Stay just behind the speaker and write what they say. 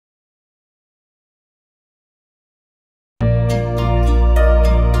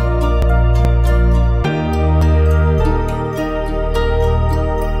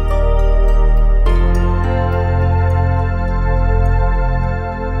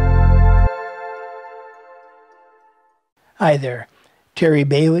Hi there. Terry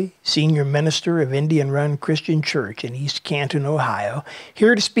Bailey, Senior Minister of Indian Run Christian Church in East Canton, Ohio,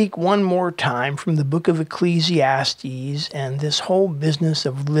 here to speak one more time from the book of Ecclesiastes and this whole business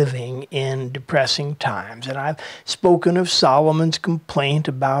of living in depressing times. And I've spoken of Solomon's complaint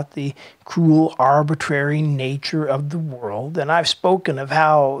about the cruel, arbitrary nature of the world, and I've spoken of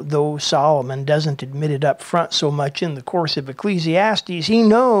how, though Solomon doesn't admit it up front so much in the course of Ecclesiastes, he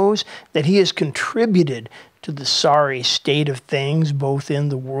knows that he has contributed to the sorry state of things, both in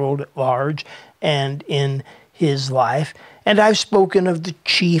the world at large and in his life. And I've spoken of the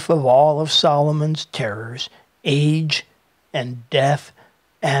chief of all of Solomon's terrors, age and death,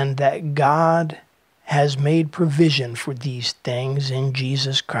 and that God has made provision for these things in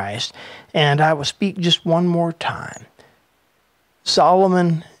Jesus Christ. And I will speak just one more time.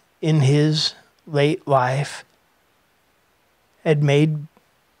 Solomon, in his late life, had made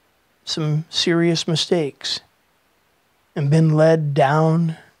some serious mistakes and been led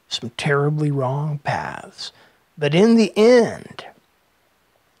down some terribly wrong paths. But in the end,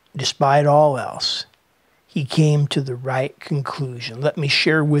 despite all else, he came to the right conclusion. Let me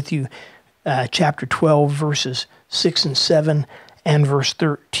share with you chapter 12, verses 6 and 7, and verse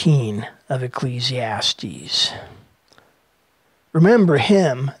 13 of Ecclesiastes. Remember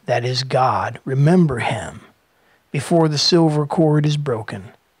him, that is God, remember him, before the silver cord is broken,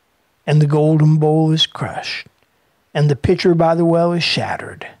 and the golden bowl is crushed, and the pitcher by the well is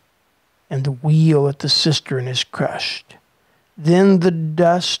shattered, and the wheel at the cistern is crushed. Then the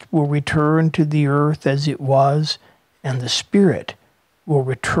dust will return to the earth as it was, and the spirit will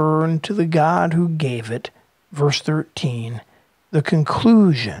return to the God who gave it. Verse 13, the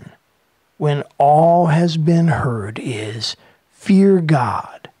conclusion, when all has been heard, is fear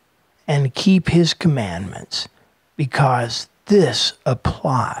God and keep his commandments, because this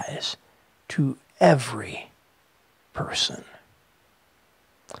applies to every person.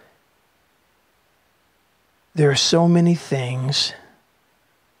 There are so many things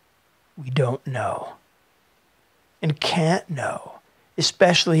we don't know and can't know,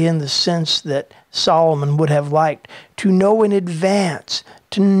 especially in the sense that Solomon would have liked to know in advance,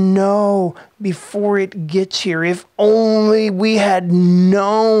 to know before it gets here. If only we had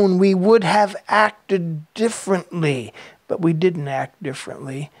known, we would have acted differently. But we didn't act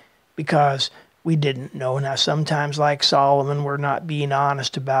differently because we didn't know. Now, sometimes, like Solomon, we're not being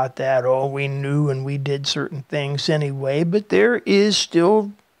honest about that. Oh, we knew and we did certain things anyway. But there is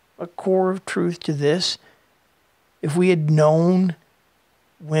still a core of truth to this. If we had known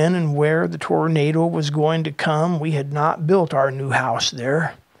when and where the tornado was going to come, we had not built our new house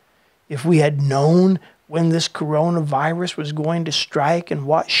there. If we had known when this coronavirus was going to strike and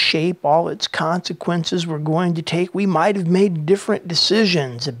what shape all its consequences were going to take, we might have made different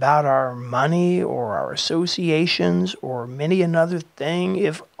decisions about our money or our associations or many another thing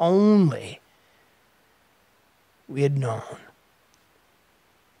if only we had known.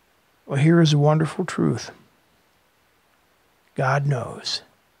 Well, here is a wonderful truth. God knows.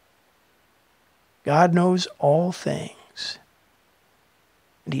 God knows all things.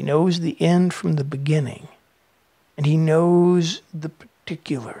 And he knows the end from the beginning. And he knows the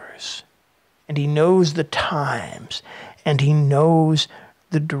particulars. And he knows the times. And he knows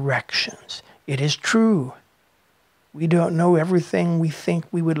the directions. It is true. We don't know everything we think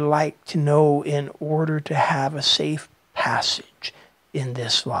we would like to know in order to have a safe passage in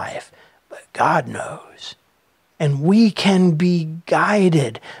this life. But God knows. And we can be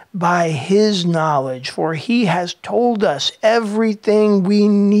guided by his knowledge, for he has told us everything we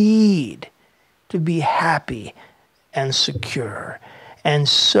need to be happy and secure. And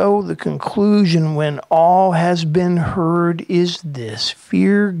so the conclusion, when all has been heard, is this: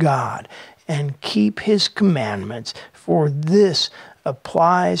 fear God and keep his commandments, for this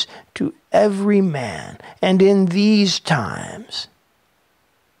applies to every man, and in these times,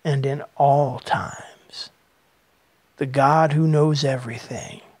 and in all times. The God who knows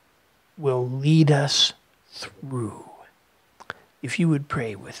everything will lead us through. If you would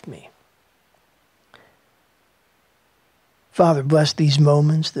pray with me. Father, bless these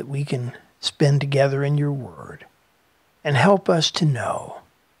moments that we can spend together in your word, and help us to know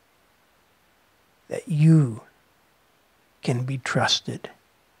that you can be trusted,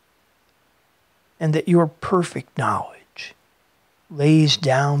 and that your perfect knowledge lays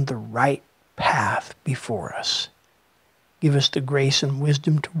down the right path before us. Give us the grace and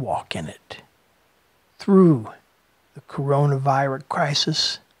wisdom to walk in it through the coronavirus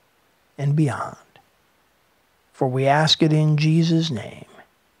crisis and beyond. For we ask it in Jesus' name.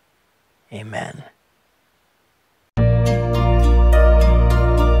 Amen.